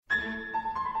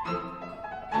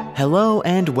Hello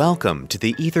and welcome to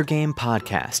the Ether Game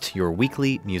Podcast, your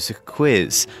weekly music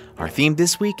quiz. Our theme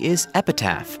this week is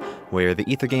Epitaph, where the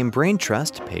Ether Game Brain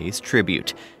Trust pays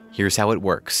tribute. Here's how it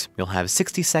works. You'll have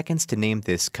 60 seconds to name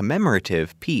this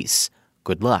commemorative piece.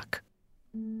 Good luck.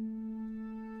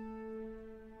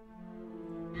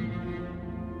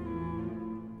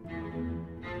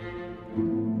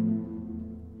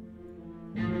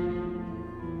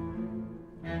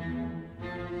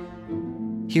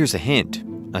 Here's a hint.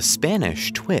 A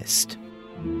Spanish twist.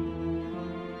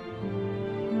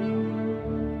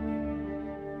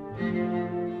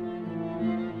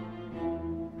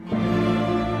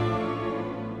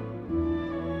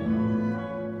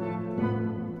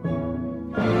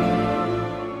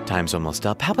 Time's almost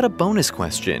up. How about a bonus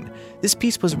question? This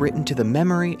piece was written to the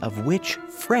memory of which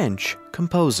French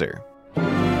composer?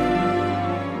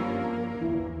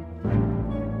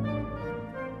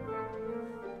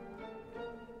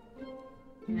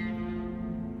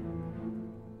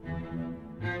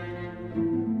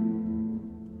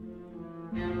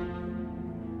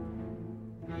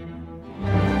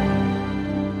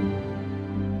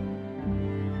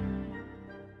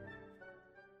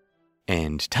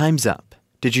 And time's up.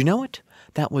 Did you know it?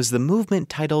 That was the movement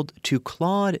titled To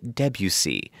Claude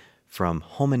Debussy from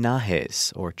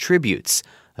Homenajes, or Tributes,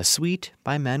 a suite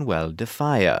by Manuel de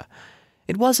Falla.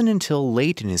 It wasn't until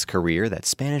late in his career that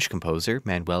Spanish composer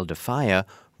Manuel de Falla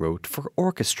wrote for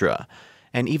orchestra.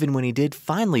 And even when he did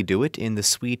finally do it in the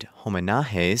suite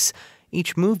Homenajes,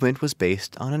 each movement was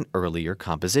based on an earlier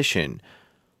composition.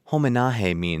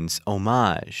 Homenaje means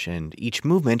homage, and each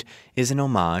movement is an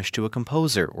homage to a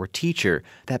composer or teacher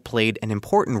that played an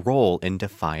important role in de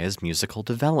Falla's musical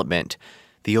development.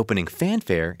 The opening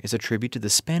fanfare is a tribute to the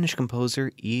Spanish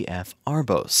composer E.F.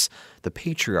 Arbós, the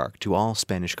patriarch to all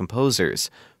Spanish composers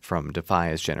from de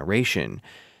Falla's generation,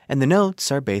 and the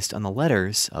notes are based on the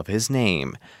letters of his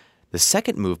name. The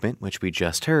second movement, which we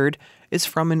just heard, is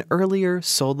from an earlier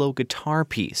solo guitar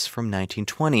piece from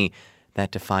 1920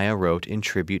 that de Falla wrote in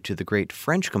tribute to the great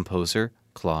French composer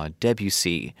Claude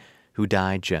Debussy, who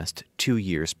died just 2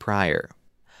 years prior.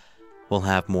 We'll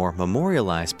have more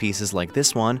memorialized pieces like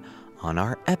this one on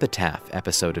our Epitaph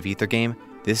episode of Ether Game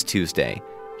this Tuesday.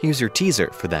 Here's your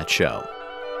teaser for that show.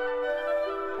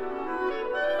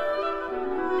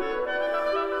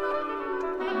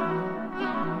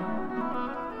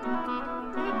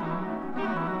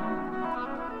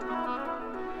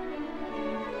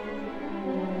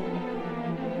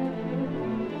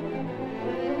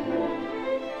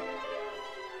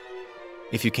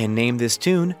 If you can name this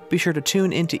tune, be sure to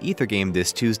tune into Ether Game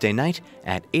this Tuesday night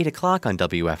at 8 o'clock on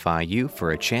WFIU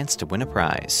for a chance to win a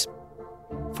prize.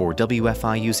 For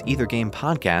WFIU's Ether Game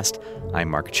podcast, I'm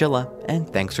Mark Chilla, and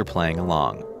thanks for playing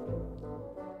along.